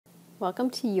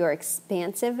Welcome to your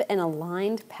expansive and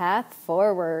aligned path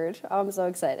forward. Oh, I'm so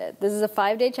excited. This is a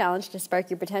 5-day challenge to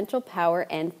spark your potential, power,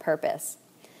 and purpose.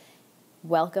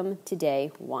 Welcome to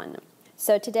day 1.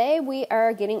 So today we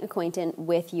are getting acquainted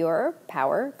with your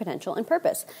power, potential, and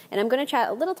purpose. And I'm going to chat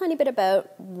a little tiny bit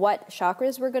about what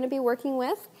chakras we're going to be working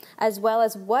with, as well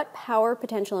as what power,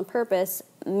 potential, and purpose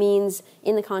means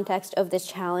in the context of this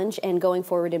challenge and going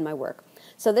forward in my work.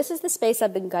 So this is the space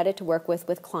I've been guided to work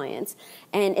with clients,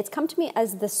 and it's come to me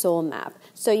as the soul map.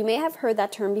 So you may have heard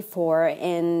that term before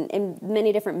in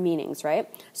many different meanings, right?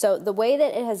 So the way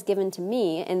that it has given to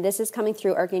me, and this is coming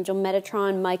through Archangel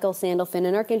Metatron, Michael Sandalphon,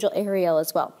 and Archangel Ariel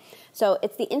as well. So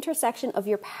it's the intersection of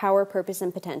your power, purpose,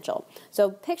 and potential. So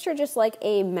picture just like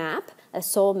a map, a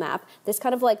soul map. This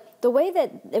kind of like, the way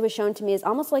that it was shown to me is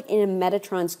almost like in a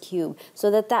Metatron's cube,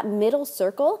 so that middle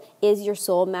circle is your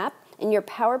soul map, and your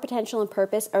power, potential, and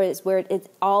purpose is where it's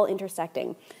all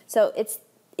intersecting. So it's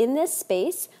in this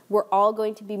space, we're all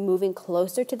going to be moving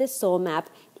closer to this soul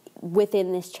map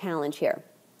within this challenge here.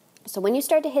 So when you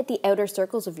start to hit the outer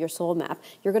circles of your soul map,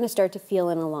 you're going to start to feel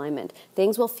an alignment.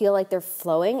 Things will feel like they're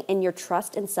flowing, and your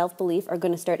trust and self-belief are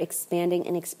going to start expanding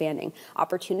and expanding.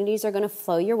 Opportunities are going to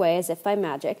flow your way as if by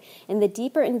magic. And the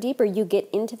deeper and deeper you get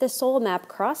into the soul map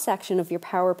cross-section of your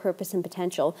power, purpose, and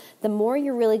potential, the more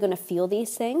you're really going to feel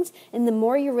these things, and the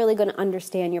more you're really going to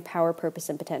understand your power, purpose,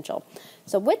 and potential.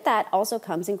 So with that also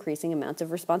comes increasing amounts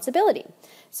of responsibility.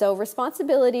 So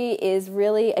responsibility is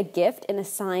really a gift and a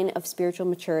sign of spiritual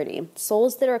maturity.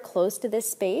 Souls that are close to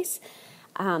this space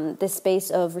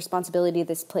of responsibility,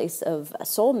 this place of a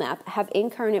soul map, have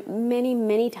incarnate many,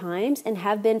 many times and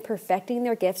have been perfecting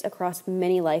their gifts across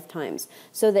many lifetimes,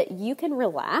 so that you can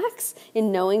relax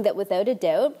in knowing that without a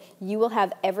doubt, you will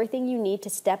have everything you need to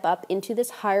step up into this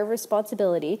higher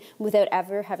responsibility without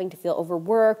ever having to feel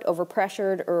overworked,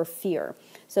 overpressured, or fear.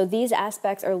 So these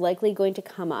aspects are likely going to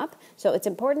come up. So it's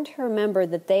important to remember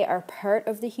that they are part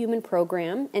of the human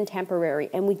program and temporary,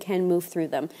 and we can move through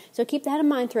them. So keep that in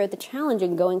mind throughout the challenge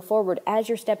and going forward as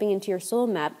you're stepping into your soul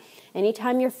map.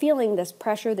 Anytime you're feeling this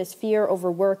pressure, this fear,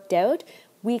 overwork, doubt,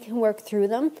 we can work through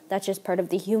them. That's just part of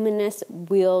the humanness.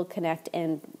 We'll connect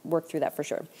and work through that for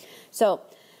sure. So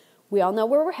we all know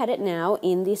where we're headed now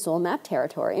in the soul map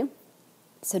territory.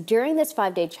 So during this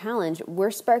 5-day challenge,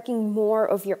 we're sparking more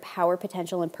of your power,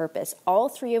 potential, and purpose, all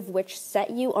three of which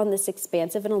set you on this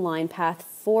expansive and aligned path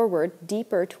forward,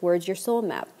 deeper towards your soul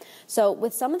map. So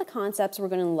with some of the concepts we're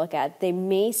going to look at, they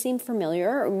may seem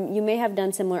familiar, or you may have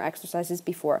done similar exercises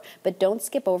before, but don't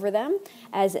skip over them,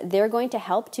 as they're going to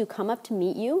help to come up to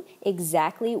meet you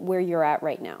exactly where you're at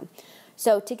right now.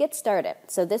 So to get started,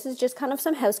 so this is just kind of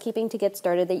some housekeeping to get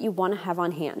started that you want to have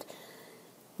on hand.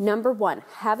 Number 1,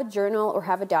 have a journal or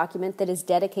have a document that is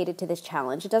dedicated to this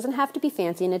challenge. It doesn't have to be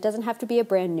fancy, and it doesn't have to be a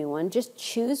brand new one. Just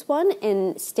choose one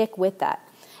and stick with that.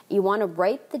 You want to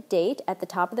write the date at the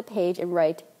top of the page and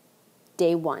write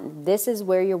day 1. This is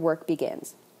where your work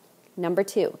begins. Number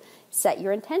 2, set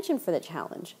your intention for the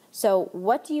challenge. So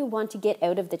what do you want to get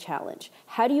out of the challenge?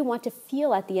 How do you want to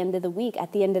feel at the end of the week,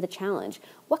 at the end of the challenge?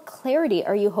 What clarity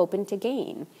are you hoping to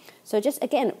gain? So just,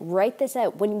 again, write this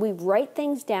out. When we write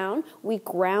things down, we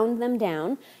ground them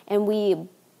down, and we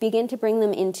begin to bring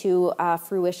them into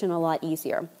fruition a lot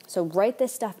easier. So write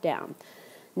this stuff down.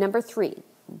 Number 3,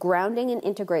 grounding and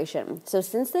integration. So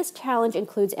since this challenge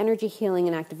includes energy healing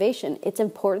and activation, it's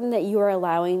important that you are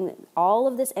allowing all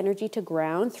of this energy to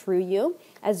ground through you,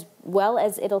 as well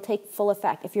as it'll take full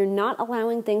effect. If you're not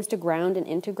allowing things to ground and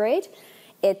integrate,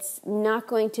 it's not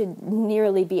going to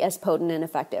nearly be as potent and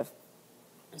effective.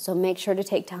 So make sure to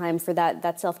take time for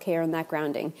that self-care and that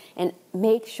grounding. And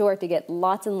make sure to get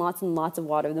lots and lots and lots of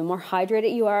water. The more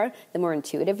hydrated you are, the more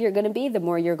intuitive you're going to be, the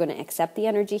more you're going to accept the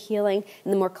energy healing,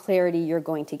 and the more clarity you're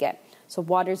going to get. So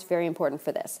water is very important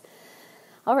for this.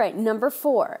 All right, number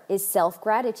 4 is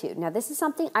self-gratitude. Now, this is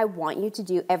something I want you to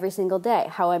do every single day.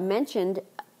 How I mentioned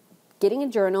getting a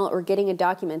journal or getting a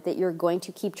document that you're going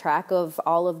to keep track of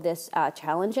all of this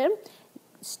challenge in.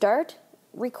 Start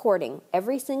recording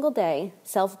every single day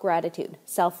self-gratitude,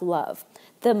 self-love.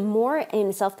 The more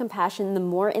in self-compassion, the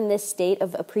more in this state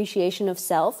of appreciation of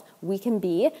self we can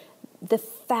be, the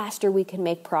faster we can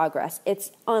make progress.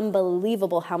 It's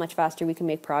unbelievable how much faster we can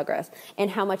make progress and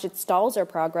how much it stalls our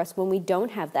progress when we don't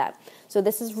have that. So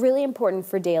this is really important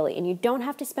for daily, and you don't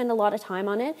have to spend a lot of time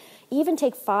on it. Even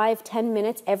take 5-10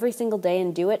 minutes every single day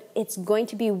and do it. It's going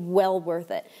to be well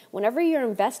worth it. Whenever you're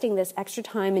investing this extra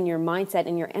time in your mindset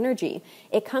and your energy,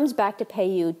 it comes back to pay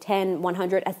you 10,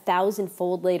 100,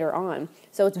 1,000-fold later on.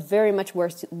 So it's very much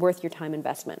worth your time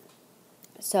investment.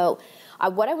 So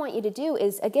What I want you to do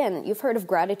is, again, you've heard of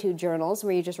gratitude journals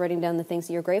where you're just writing down the things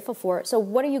that you're grateful for. So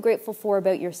what are you grateful for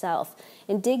about yourself?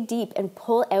 And dig deep and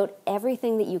pull out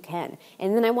everything that you can.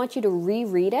 And then I want you to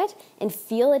reread it and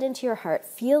feel it into your heart,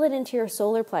 feel it into your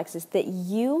solar plexus that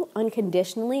you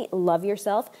unconditionally love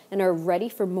yourself and are ready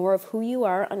for more of who you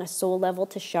are on a soul level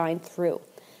to shine through.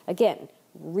 Again,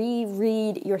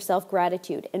 reread your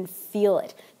self-gratitude and feel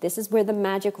it. This is where the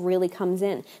magic really comes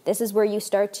in. This is where you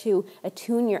start to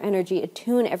attune your energy,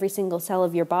 attune every single cell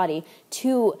of your body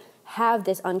to have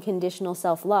this unconditional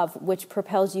self-love, which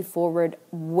propels you forward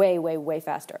way, way, way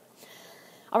faster.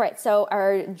 All right, so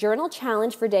our journal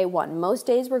challenge for day 1. Most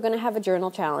days we're going to have a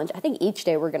journal challenge. I think each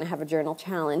day we're going to have a journal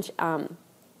challenge.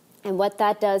 And what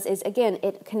that does is, again,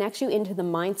 it connects you into the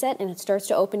mindset and it starts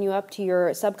to open you up to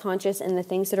your subconscious and the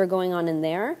things that are going on in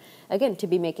there, again, to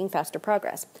be making faster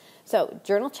progress. So,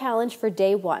 journal challenge for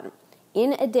day 1.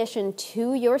 In addition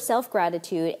to your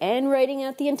self-gratitude and writing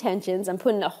out the intentions, I'm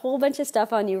putting a whole bunch of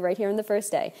stuff on you right here on the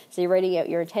first day. So you're writing out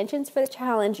your intentions for the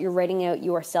challenge, you're writing out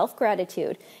your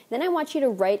self-gratitude. Then I want you to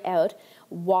write out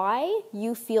why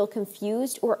you feel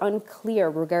confused or unclear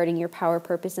regarding your power,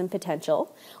 purpose, and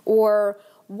potential, or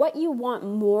what you want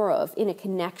more of in a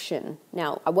connection.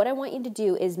 Now, what I want you to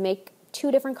do is make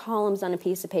 2 different columns on a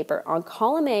piece of paper. On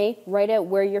column A, write out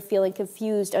where you're feeling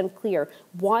confused, unclear,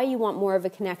 why you want more of a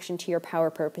connection to your power,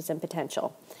 purpose, and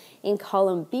potential. In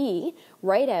column B,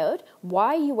 write out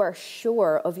why you are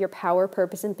sure of your power,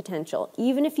 purpose, and potential,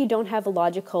 even if you don't have a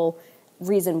logical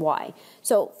reason why.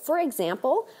 So, for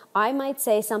example, I might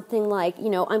say something like,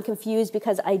 I'm confused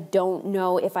because I don't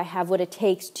know if I have what it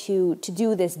takes to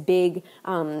do this big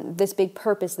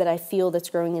purpose that I feel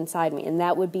that's growing inside me. And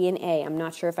that would be an A. I'm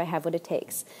not sure if I have what it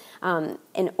takes.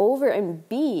 And over in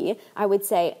B, I would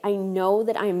say, I know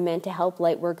that I'm meant to help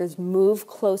light workers move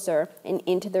closer and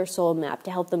into their soul map,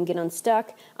 to help them get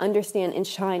unstuck, understand, and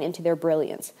shine into their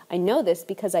brilliance. I know this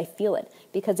because I feel it,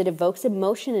 because it evokes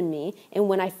emotion in me. And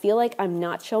when I feel like I'm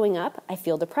not showing up, I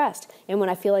feel depressed. And when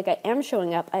I feel like I am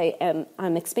showing up,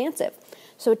 I'm expansive.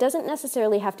 So it doesn't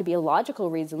necessarily have to be a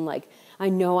logical reason, like I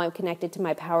know I'm connected to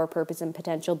my power, purpose, and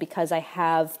potential because I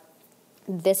have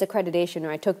this accreditation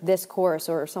or I took this course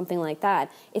or something like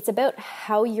that. It's about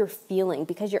how you're feeling,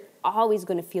 because you're always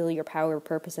going to feel your power,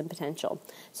 purpose, and potential.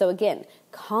 So again,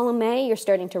 column A, you're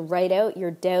starting to write out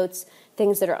your doubts,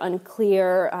 things that are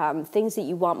unclear, things that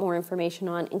you want more information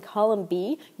on. In column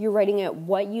B, you're writing out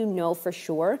what you know for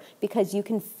sure because you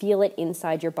can feel it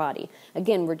inside your body.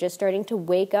 Again, we're just starting to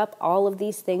wake up all of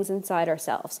these things inside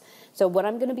ourselves. So what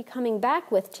I'm going to be coming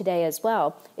back with today as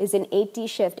well is an 8D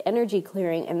shift energy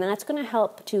clearing, and that's going to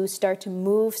help to start to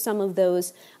move some of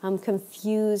those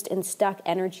confused and stuck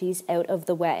energies out of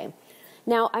the way.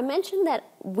 Now, I mentioned that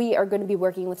we are going to be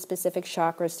working with specific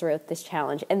chakras throughout this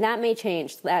challenge, and that may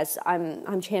change as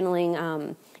I'm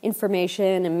channeling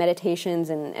information and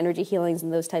meditations and energy healings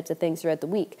and those types of things throughout the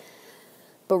week.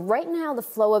 But right now, the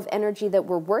flow of energy that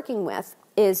we're working with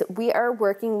is we are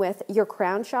working with your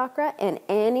crown chakra and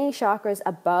any chakras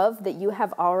above that you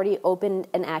have already opened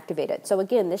and activated. So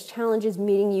again, this challenge is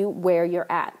meeting you where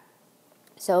you're at.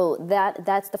 So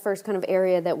that's the first kind of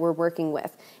area that we're working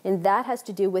with. And that has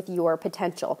to do with your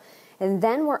potential. And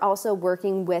then we're also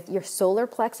working with your solar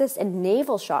plexus and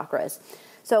navel chakras.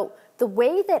 So the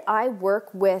way that I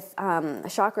work with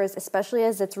chakras, especially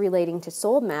as it's relating to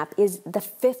soul map, is the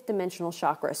 5th dimensional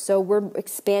chakra. So we're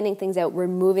expanding things out. We're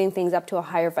moving things up to a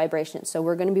higher vibration. So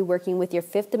we're going to be working with your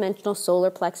 5th dimensional solar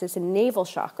plexus and navel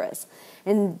chakras.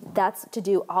 And that's to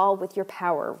do all with your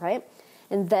power, right?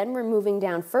 And then we're moving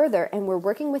down further and we're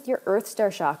working with your Earth Star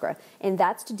chakra, and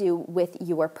that's to do with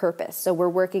your purpose. So we're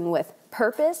working with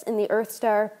purpose in the Earth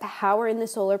Star, power in the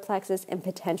solar plexus, and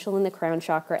potential in the crown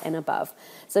chakra and above.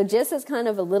 So just as kind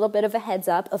of a little bit of a heads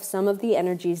up of some of the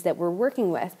energies that we're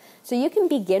working with. So you can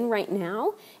begin right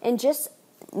now and just,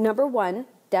 number 1,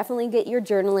 definitely get your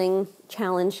journaling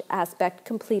challenge aspect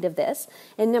complete of this.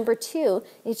 And number 2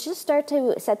 is just start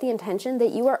to set the intention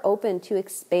that you are open to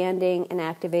expanding and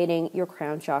activating your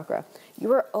crown chakra.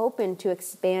 You are open to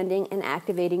expanding and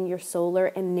activating your solar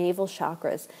and navel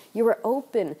chakras. You are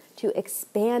open to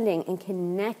expanding and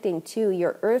connecting to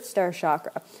your Earth Star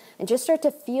chakra. And just start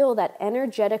to feel that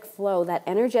energetic flow, that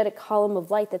energetic column of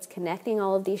light that's connecting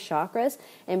all of these chakras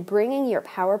and bringing your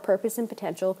power, purpose, and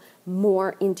potential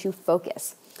more into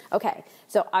focus. Okay,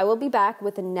 so I will be back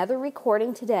with another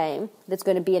recording today that's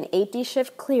going to be an 8D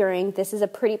shift clearing. This is a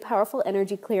pretty powerful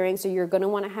energy clearing, so you're going to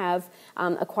want to have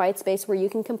a quiet space where you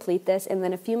can complete this, and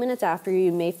then a few minutes after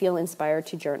you may feel inspired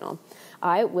to journal.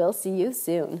 I will see you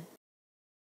soon.